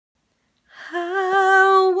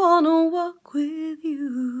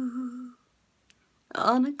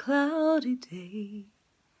on a cloudy day,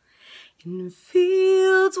 in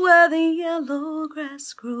fields where the yellow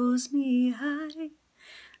grass grows knee-high.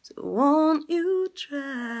 So won't you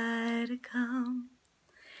try to come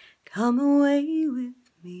away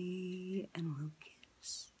with me, and we'll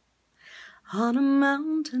kiss on a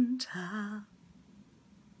mountain top.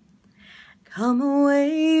 Come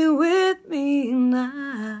away with me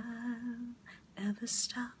now, never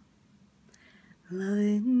stop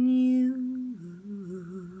loving you.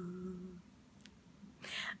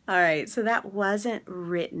 All right, so that wasn't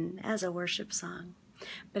written as a worship song,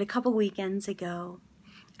 but a couple weekends ago,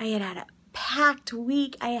 I had a packed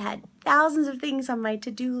week. I had thousands of things on my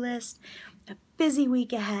to-do list, a busy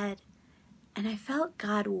week ahead, and I felt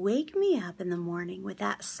God wake me up in the morning with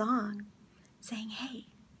that song, saying, hey,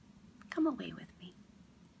 come away with me.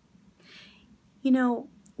 You know,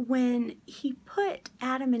 when he put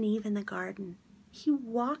Adam and Eve in the garden, he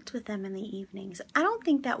walked with them in the evenings. I don't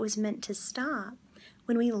think that was meant to stop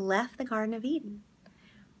when we left the Garden of Eden.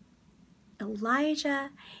 Elijah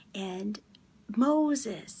and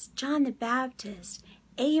Moses, John the Baptist,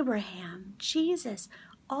 Abraham, Jesus,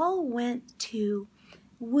 all went to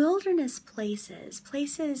wilderness places,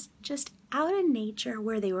 places just out in nature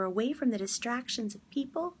where they were away from the distractions of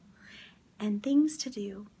people and things to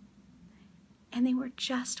do. And they were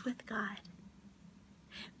just with God.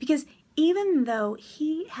 Because even though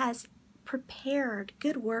he has prepared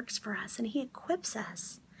good works for us and he equips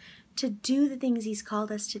us to do the things he's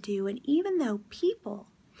called us to do, and even though people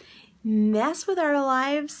mess with our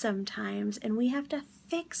lives sometimes and we have to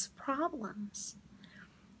fix problems,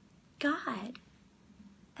 God,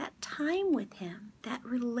 that time with him, that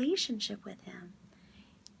relationship with him,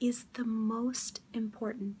 is the most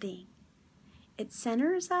important thing. It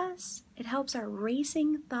centers us. It helps our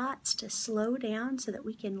racing thoughts to slow down so that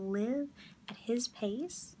we can live at his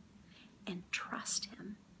pace and trust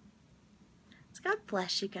him. So God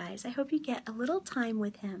bless you guys. I hope you get a little time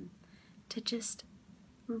with him to just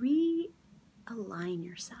realign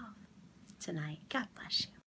yourself tonight. God bless you.